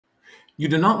You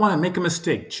do not want to make a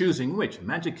mistake choosing which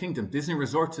Magic Kingdom Disney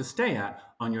resort to stay at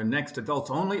on your next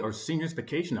adults only or seniors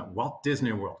vacation at Walt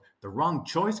Disney World. The wrong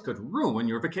choice could ruin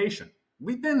your vacation.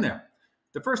 We've been there.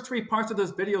 The first three parts of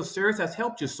this video series has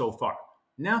helped you so far.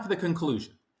 Now for the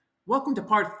conclusion. Welcome to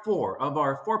part 4 of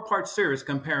our 4-part series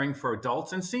comparing for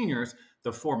adults and seniors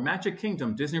the 4 Magic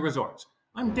Kingdom Disney resorts.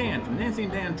 I'm Dan from Nancy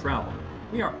and Dan Travel.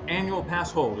 We are annual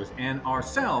pass holders and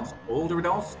ourselves older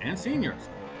adults and seniors.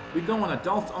 We go on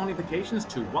adults-only vacations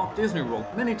to Walt Disney World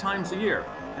many times a year,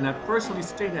 and have personally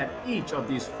stayed at each of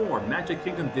these 4 Magic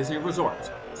Kingdom Disney resorts,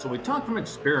 so we talk from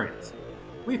experience.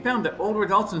 We found that older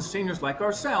adults and seniors like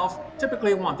ourselves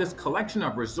typically want this collection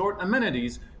of resort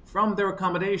amenities from their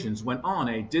accommodations when on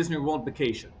a Disney World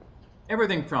vacation.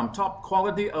 Everything from top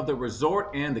quality of the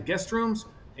resort and the guest rooms,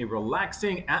 a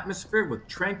relaxing atmosphere with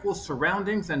tranquil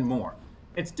surroundings, and more.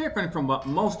 It's different from what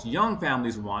most young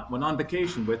families want when on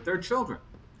vacation with their children.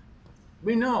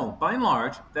 We know, by and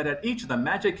large, that at each of the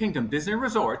Magic Kingdom Disney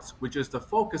resorts, which is the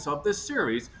focus of this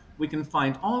series, we can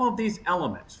find all of these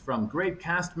elements, from great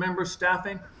cast member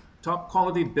staffing, top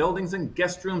quality buildings and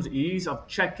guest rooms, ease of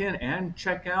check-in and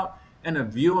check-out, and a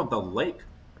view of the lake,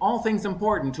 all things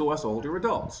important to us older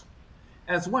adults.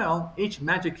 As well, each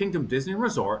Magic Kingdom Disney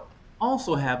resort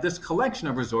also have this collection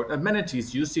of resort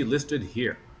amenities you see listed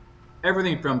here.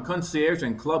 Everything from concierge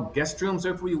and club guest rooms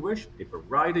if we wish, a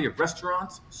variety of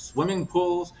restaurants, swimming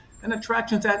pools, and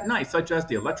attractions at night such as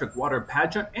the electric water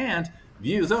pageant and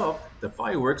views of the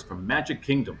fireworks from Magic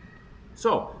Kingdom.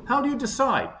 So, how do you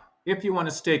decide if you want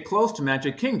to stay close to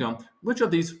Magic Kingdom, which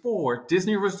of these 4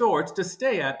 Disney resorts to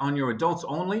stay at on your adults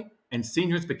only and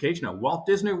seniors vacation at Walt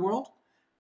Disney World?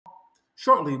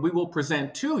 Shortly, we will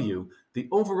present to you the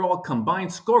overall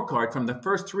combined scorecard from the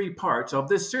first 3 parts of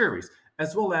this series,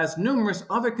 as well as numerous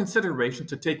other considerations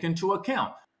to take into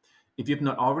account. If you've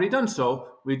not already done so,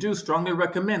 we do strongly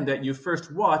recommend that you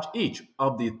first watch each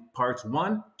of the parts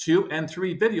 1, 2, and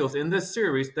 3 videos in this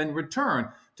series, then return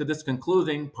to this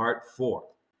concluding part 4.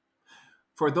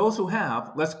 For those who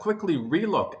have, let's quickly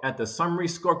relook at the summary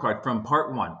scorecard from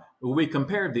part 1, where we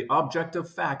compared the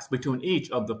objective facts between each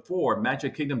of the 4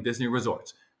 Magic Kingdom Disney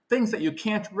resorts, things that you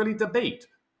can't really debate.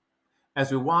 As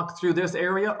we walk through this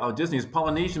area of Disney's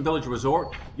Polynesian Village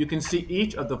Resort, you can see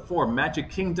each of the 4 Magic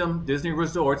Kingdom Disney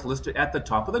resorts listed at the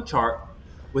top of the chart,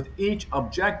 with each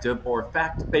objective or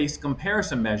fact-based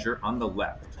comparison measure on the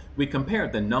left. We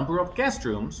compared the number of guest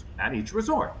rooms at each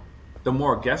resort. The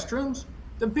more guest rooms,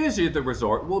 the busier the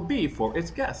resort will be for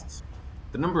its guests.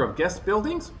 The number of guest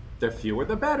buildings, the fewer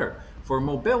the better, for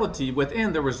mobility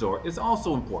within the resort is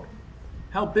also important.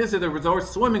 How busy the resort's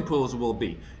swimming pools will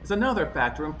be is another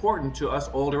factor important to us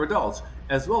older adults,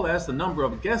 as well as the number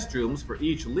of guest rooms for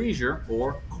each leisure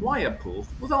or quiet pool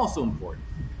was also important.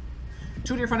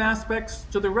 2 different aspects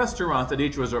to the restaurants at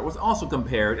each resort was also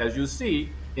compared, as you see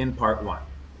in part 1.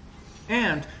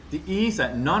 And the ease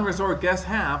that non-resort guests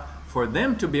have for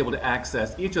them to be able to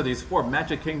access each of these 4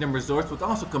 Magic Kingdom resorts was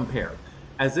also compared,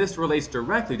 as this relates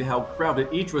directly to how crowded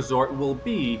each resort will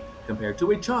be compared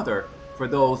to each other for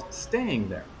those staying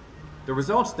there. The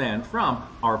results then from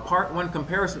our part 1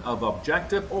 comparison of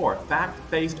objective or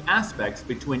fact-based aspects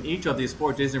between each of these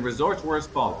 4 Disney resorts were as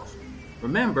follows.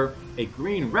 Remember, a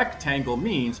green rectangle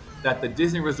means that the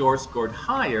Disney resort scored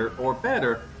higher or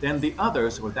better than the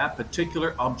others with that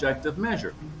particular objective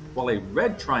measure, while a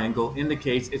red triangle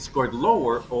indicates it scored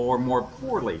lower or more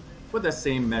poorly for the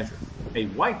same measure. A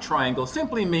white triangle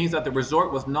simply means that the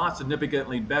resort was not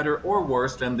significantly better or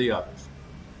worse than the others.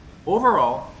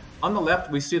 Overall, on the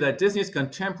left, we see that Disney's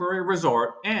Contemporary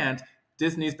Resort and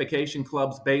Disney's Vacation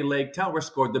Club's Bay Lake Tower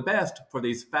scored the best for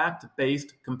these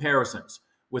fact-based comparisons,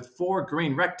 with 4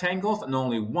 green rectangles and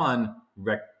only 1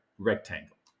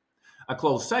 rectangle. A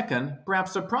close second,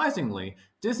 perhaps surprisingly,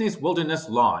 Disney's Wilderness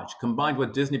Lodge, combined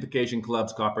with Disney Vacation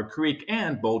Club's Copper Creek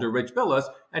and Boulder Ridge Villas,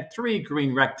 had 3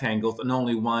 green rectangles and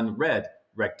only 1 red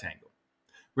rectangle.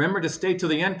 Remember to stay to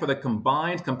the end for the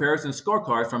combined comparison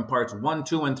scorecards from parts 1,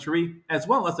 2, and 3, as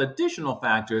well as additional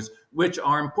factors which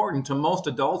are important to most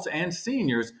adults and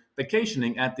seniors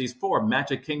vacationing at these 4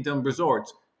 Magic Kingdom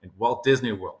resorts at Walt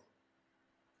Disney World.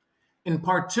 In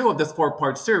part 2 of this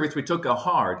 4-part series, we took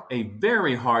a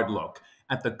very hard look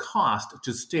at the cost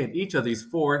to stay at each of these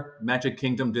 4 Magic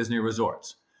Kingdom Disney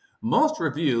resorts. Most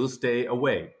reviews stay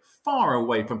far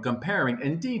away from comparing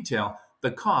in detail the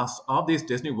costs of these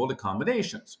Disney World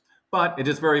accommodations. But it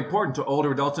is very important to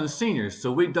older adults and seniors,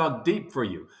 so we dug deep for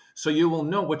you, so you will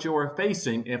know what you are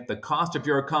facing if the cost of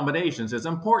your accommodations is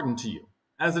important to you,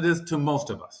 as it is to most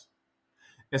of us.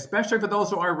 Especially for those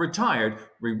who are retired,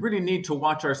 we really need to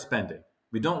watch our spending.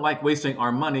 We don't like wasting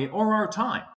our money or our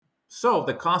time. So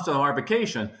the cost of our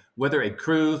vacation, whether a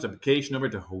cruise, a vacation over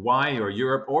to Hawaii or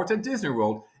Europe or to Disney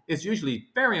World, is usually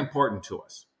very important to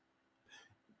us.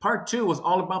 Part two was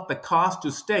all about the cost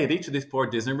to stay at each of these 4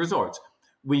 Disney resorts.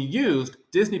 We used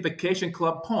Disney Vacation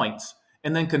Club points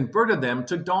and then converted them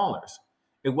to dollars.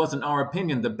 It was, in our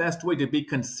opinion, the best way to be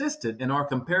consistent in our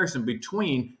comparison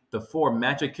between the 4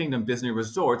 Magic Kingdom Disney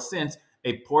resorts, since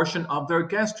a portion of their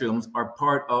guest rooms are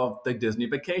part of the Disney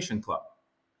Vacation Club.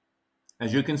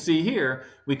 As you can see here,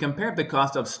 we compared the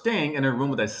cost of staying in a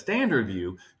room with a standard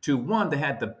view to one that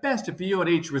had the best view at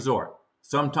each resort.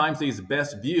 Sometimes these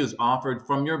best views offered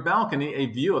from your balcony a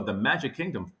view of the Magic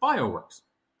Kingdom fireworks.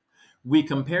 We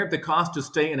compared the cost to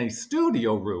stay in a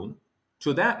studio room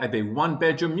to that of a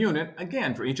 1-bedroom unit,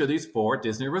 again for each of these 4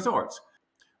 Disney resorts.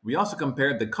 We also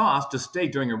compared the cost to stay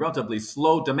during a relatively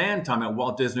slow demand time at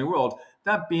Walt Disney World,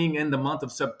 that being in the month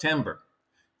of September,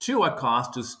 to a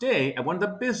cost to stay at one of the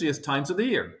busiest times of the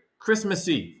year, Christmas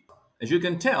Eve. As you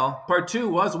can tell, part 2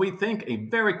 was, we think, a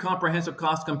very comprehensive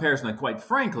cost comparison that, quite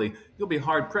frankly, you'll be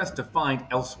hard-pressed to find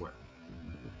elsewhere.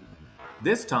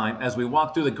 This time, as we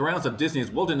walk through the grounds of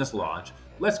Disney's Wilderness Lodge,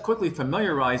 let's quickly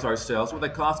familiarize ourselves with a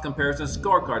cost comparison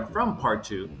scorecard from part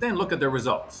 2, then look at the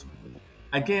results.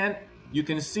 Again, you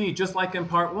can see, just like in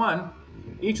part 1,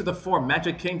 each of the 4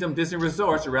 Magic Kingdom Disney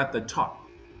resorts are at the top,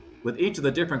 with each of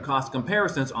the different cost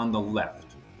comparisons on the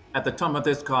left. At the top of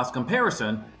this cost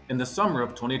comparison, in the summer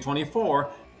of 2024,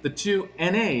 the 2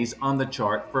 NAs on the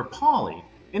chart for Poly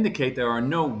indicate there are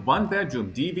no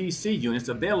 1-bedroom DVC units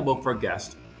available for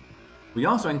guests. We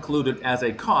also included as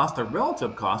a cost a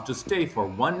relative cost to stay for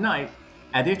 1 night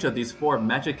at each of these 4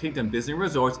 Magic Kingdom Disney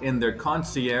resorts in their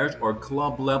concierge or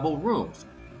club level rooms,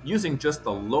 using just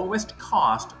the lowest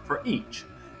cost for each,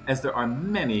 as there are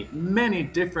many, many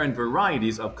different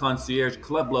varieties of concierge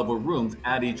club level rooms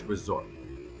at each resort.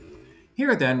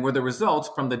 Here then were the results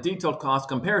from the detailed cost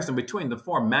comparison between the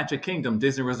 4 Magic Kingdom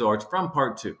Disney resorts from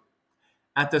part 2.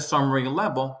 At the summary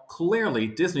level, clearly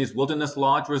Disney's Wilderness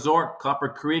Lodge Resort, Copper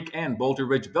Creek, and Boulder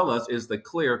Ridge Villas is the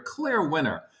clear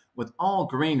winner, with all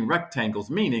green rectangles,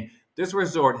 meaning this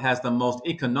resort has the most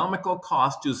economical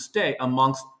cost to stay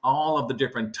amongst all of the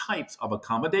different types of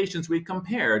accommodations we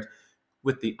compared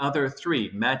with the other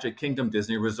 3 Magic Kingdom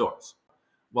Disney resorts.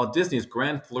 While Disney's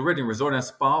Grand Floridian Resort and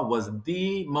Spa was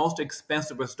the most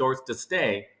expensive resort to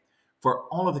stay for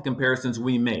all of the comparisons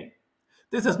we made.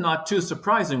 This is not too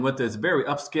surprising with its very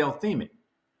upscale theming,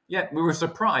 yet we were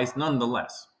surprised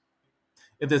nonetheless.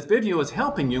 If this video is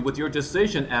helping you with your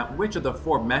decision at which of the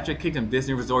 4 Magic Kingdom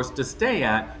Disney resorts to stay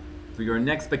at for your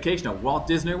next vacation at Walt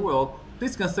Disney World,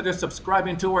 please consider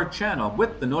subscribing to our channel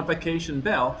with the notification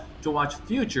bell to watch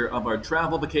future of our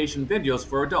travel vacation videos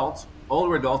for adults,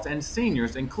 older adults, and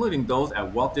seniors, including those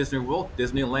at Walt Disney World,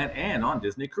 Disneyland, and on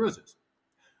Disney cruises.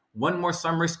 One more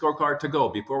summary scorecard to go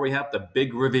before we have the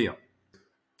big reveal.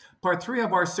 Part 3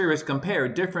 of our series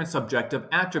compared different subjective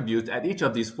attributes at each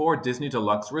of these 4 Disney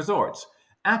Deluxe resorts.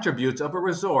 Attributes of a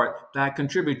resort that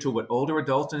contribute to what older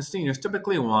adults and seniors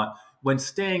typically want when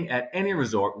staying at any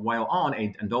resort while on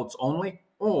an adults only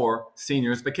or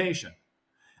seniors vacation.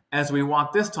 As we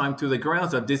walk this time through the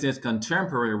grounds of Disney's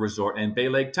Contemporary Resort and Bay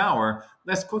Lake Tower,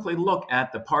 let's quickly look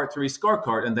at the Part 3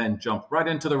 scorecard and then jump right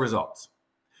into the results.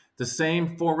 The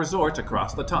same 4 resorts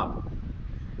across the top.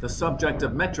 The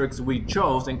subjective metrics we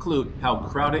chose include how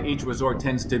crowded each resort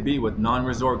tends to be with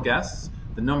non-resort guests,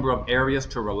 the number of areas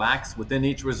to relax within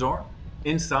each resort,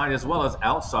 inside as well as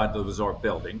outside the resort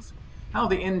buildings, how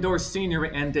the indoor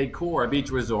scenery and decor of each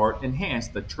resort enhance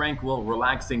the tranquil,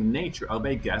 relaxing nature of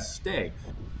a guest stay,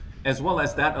 as well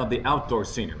as that of the outdoor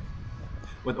scenery.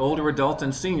 With older adults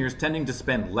and seniors tending to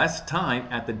spend less time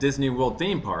at the Disney World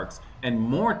theme parks and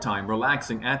more time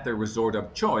relaxing at their resort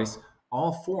of choice,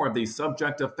 all 4 of these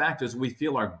subjective factors we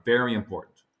feel are very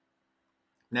important.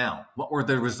 Now, what were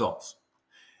the results?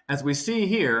 As we see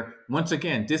here, once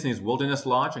again, Disney's Wilderness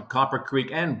Lodge, Copper Creek,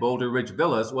 and Boulder Ridge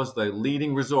Villas was the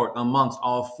leading resort amongst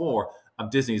all 4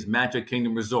 of Disney's Magic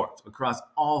Kingdom resorts across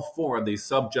all 4 of these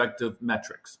subjective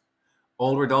metrics.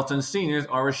 Older adults and seniors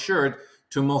are assured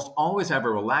to most always have a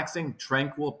relaxing,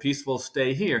 tranquil, peaceful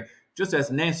stay here, just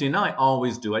as Nancy and I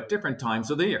always do at different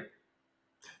times of the year.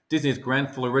 Disney's Grand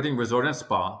Floridian Resort and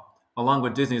Spa, along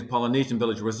with Disney's Polynesian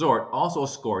Village Resort, also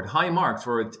scored high marks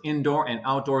for its indoor and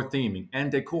outdoor theming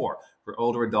and decor for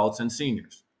older adults and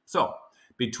seniors. So,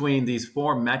 between these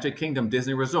 4 Magic Kingdom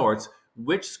Disney resorts,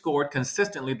 which scored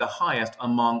consistently the highest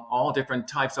among all different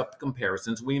types of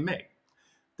comparisons we made?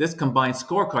 This combined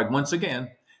scorecard, once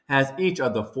again, has each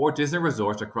of the 4 Disney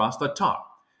resorts across the top,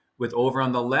 with over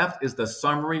on the left is the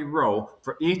summary row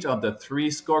for each of the 3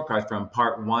 scorecards from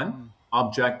Part 1,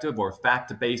 objective or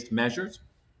fact-based measures,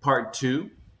 Part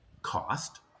 2,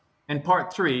 cost, and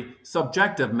Part 3,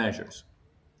 subjective measures.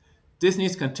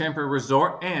 Disney's Contemporary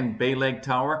Resort and Bay Lake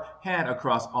Tower had,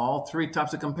 across all three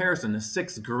types of comparison,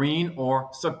 6 green or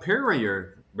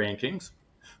superior rankings,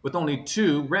 with only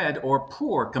 2 red or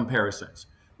poor comparisons,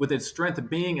 with its strength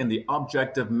being in the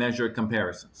objective measure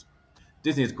comparisons.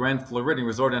 Disney's Grand Floridian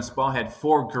Resort and Spa had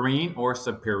 4 green or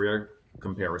superior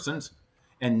comparisons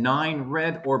and 9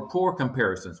 red or poor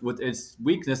comparisons, with its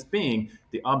weakness being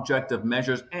the objective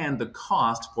measures and the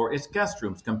cost for its guest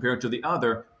rooms compared to the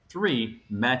other 3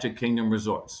 Magic Kingdom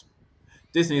resorts.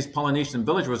 Disney's Polynesian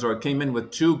Village Resort came in with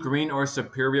 2 green or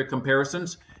superior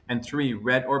comparisons and 3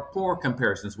 red or poor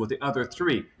comparisons with the other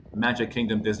 3 Magic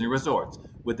Kingdom Disney resorts,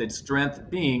 with its strength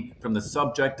being from the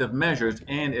subjective measures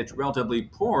and its relatively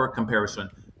poor comparison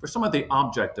for some of the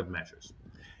objective measures.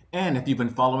 And if you've been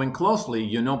following closely,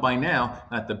 you know by now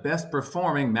that the best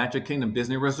performing Magic Kingdom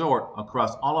Disney resort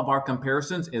across all of our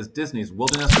comparisons is Disney's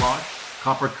Wilderness Lodge,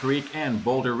 Copper Creek, and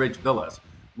Boulder Ridge Villas,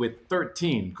 with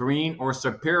 13 green or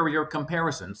superior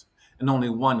comparisons and only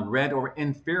 1 red or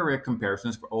inferior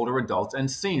comparisons for older adults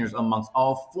and seniors amongst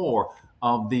all 4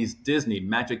 of these Disney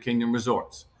Magic Kingdom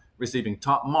resorts, receiving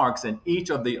top marks in each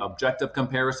of the objective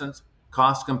comparisons,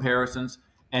 cost comparisons,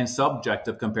 and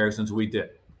subjective comparisons we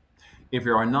did. If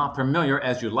you are not familiar,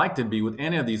 as you'd like to be, with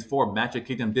any of these 4 Magic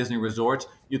Kingdom Disney resorts,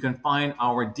 you can find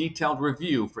our detailed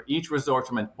review for each resort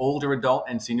from an older adult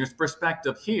and seniors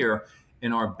perspective here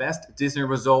in our Best Disney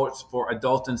Resorts for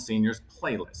Adults and Seniors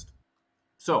playlist.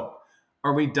 So,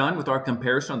 are we done with our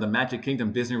comparison of the Magic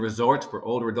Kingdom Disney resorts for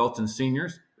older adults and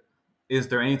seniors? Is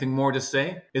there anything more to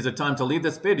say? Is it time to leave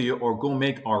this video or go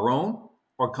make our own,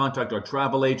 or contact our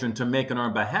travel agent to make on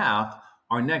our behalf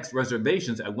our next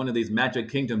reservations at one of these Magic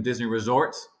Kingdom Disney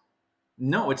resorts?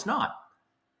 No, it's not.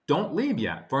 Don't leave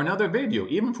yet for another video,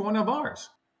 even for one of ours.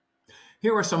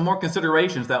 Here are some more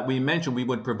considerations that we mentioned we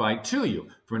would provide to you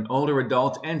from an older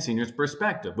adult and seniors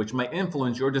perspective, which might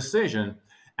influence your decision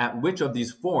at which of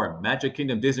these 4 Magic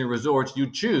Kingdom Disney resorts you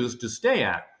choose to stay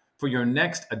at for your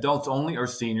next adults only or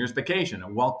seniors vacation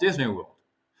at Walt Disney World.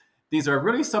 These are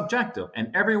really subjective,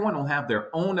 and everyone will have their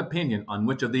own opinion on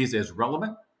which of these is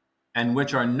relevant and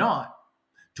which are not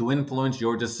to influence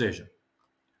your decision.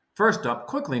 First up,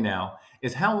 quickly now,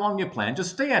 is how long you plan to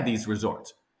stay at these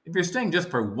resorts. If you're staying just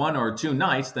for 1 or 2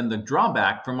 nights, then the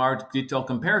drawback from our detailed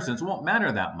comparisons won't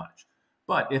matter that much.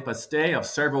 But if a stay of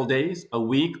several days, a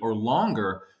week, or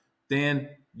longer, then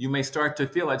you may start to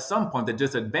feel at some point the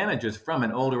disadvantages from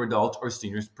an older adult or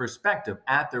senior's perspective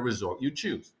at the resort you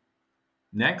choose.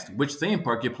 Next, which theme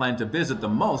park you plan to visit the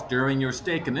most during your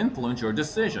stay can influence your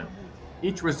decision.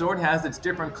 Each resort has its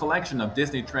different collection of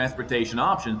Disney transportation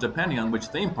options depending on which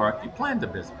theme park you plan to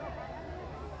visit.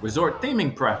 Resort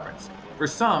theming preference. For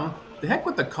some, the heck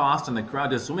with the cost and the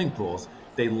crowded swimming pools.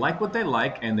 They like what they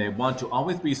like, and they want to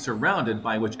always be surrounded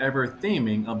by whichever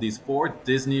theming of these 4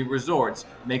 Disney resorts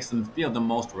makes them feel the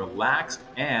most relaxed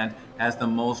and has the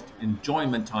most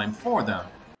enjoyment time for them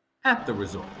at the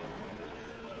resort.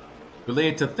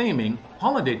 Related to theming,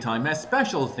 Holiday Time has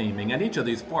special theming at each of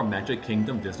these 4 Magic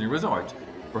Kingdom Disney resorts.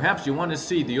 Perhaps you want to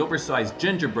see the oversized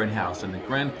gingerbread house in the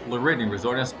Grand Floridian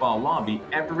Resort and Spa lobby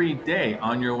every day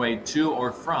on your way to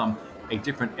or from a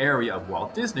different area of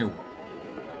Walt Disney World.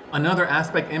 Another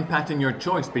aspect impacting your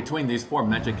choice between these 4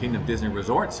 Magic Kingdom Disney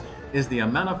resorts is the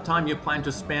amount of time you plan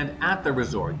to spend at the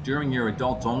resort during your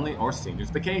adults only or seniors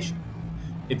vacation.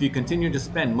 If you continue to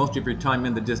spend most of your time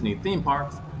in the Disney theme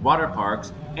parks, water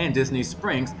parks, and Disney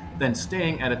Springs, then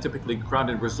staying at a typically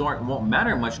crowded resort won't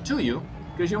matter much to you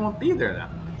because you won't be there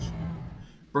that much.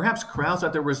 Perhaps crowds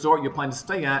at the resort you plan to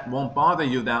stay at won't bother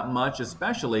you that much,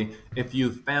 especially if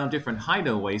you've found different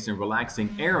hideaways and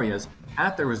relaxing areas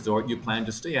at the resort you plan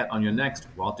to stay at on your next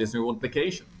Walt Disney World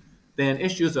vacation. Then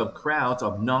issues of crowds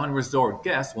of non-resort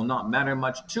guests will not matter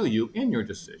much to you in your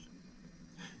decision.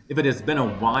 If it has been a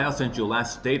while since you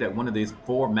last stayed at one of these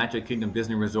 4 Magic Kingdom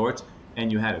Disney resorts and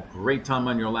you had a great time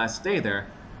on your last stay there,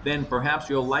 then perhaps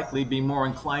you'll likely be more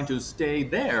inclined to stay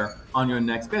there on your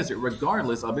next visit,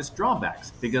 regardless of its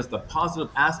drawbacks, because the positive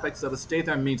aspects of a stay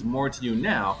there means more to you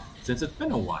now since it's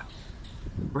been a while.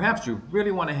 Perhaps you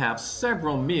really want to have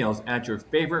several meals at your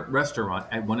favorite restaurant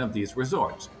at one of these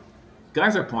resorts.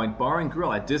 Geyser Point Bar and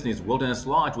Grill at Disney's Wilderness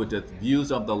Lodge with its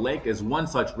views of the lake is one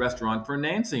such restaurant for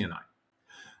Nancy and I.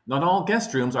 Not all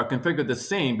guest rooms are configured the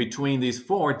same between these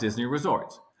 4 Disney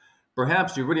resorts.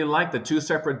 Perhaps you really like the 2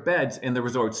 separate beds in the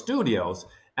resort studios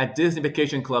at Disney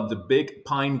Vacation Club's Big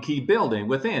Pine Key building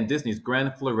within Disney's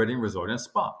Grand Floridian Resort and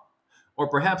Spa. Or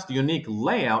perhaps the unique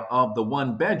layout of the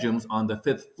 1 bedrooms on the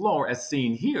 5th floor as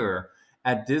seen here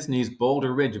at Disney's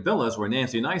Boulder Ridge Villas, where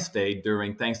Nancy and I stayed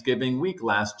during Thanksgiving week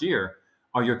last year,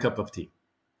 are your cup of tea.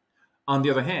 On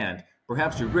the other hand,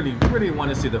 perhaps you really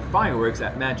want to see the fireworks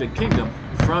at Magic Kingdom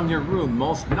from your room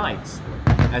most nights,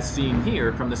 as seen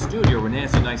here from the studio where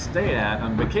Nancy and I stay at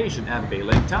on vacation at Bay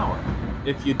Lake Tower.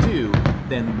 If you do,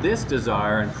 then this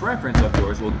desire and preference of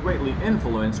yours will greatly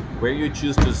influence where you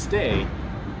choose to stay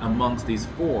amongst these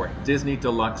 4 Disney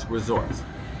Deluxe resorts.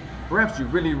 Perhaps you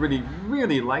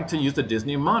really like to use the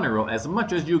Disney monorail as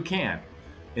much as you can.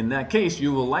 In that case,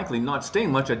 you will likely not stay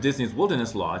much at Disney's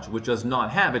Wilderness Lodge, which does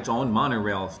not have its own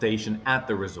monorail station at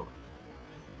the resort.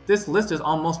 This list is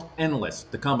almost endless,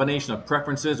 the combination of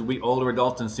preferences we older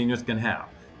adults and seniors can have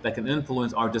that can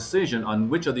influence our decision on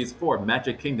which of these 4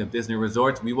 Magic Kingdom Disney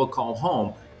resorts we will call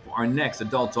home for our next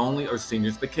adults only or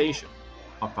seniors vacation.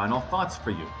 Our final thoughts for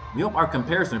you. We hope our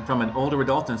comparison from an older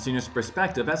adult and seniors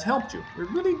perspective has helped you. We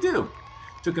really do.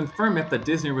 To confirm if the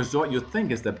Disney resort you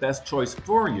think is the best choice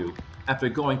for you, after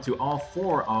going through all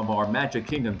 4 of our Magic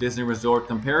Kingdom Disney Resort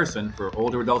comparison for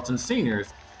older adults and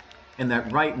seniors, and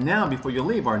that right now before you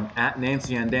leave our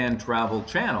 @NancyandDan Travel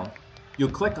channel,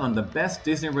 you'll click on the Best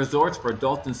Disney Resorts for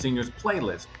Adults and Seniors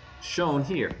playlist, shown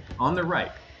here on the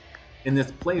right. In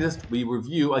this playlist, we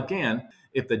review again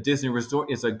if the Disney resort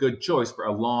is a good choice for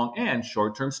a long and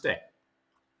short-term stay.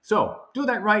 So do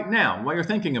that right now while you're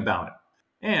thinking about it.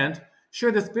 And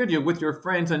share this video with your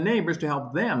friends and neighbors to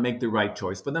help them make the right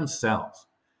choice for themselves.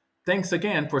 Thanks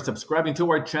again for subscribing to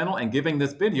our channel and giving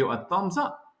this video a thumbs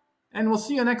up. And we'll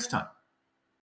see you next time.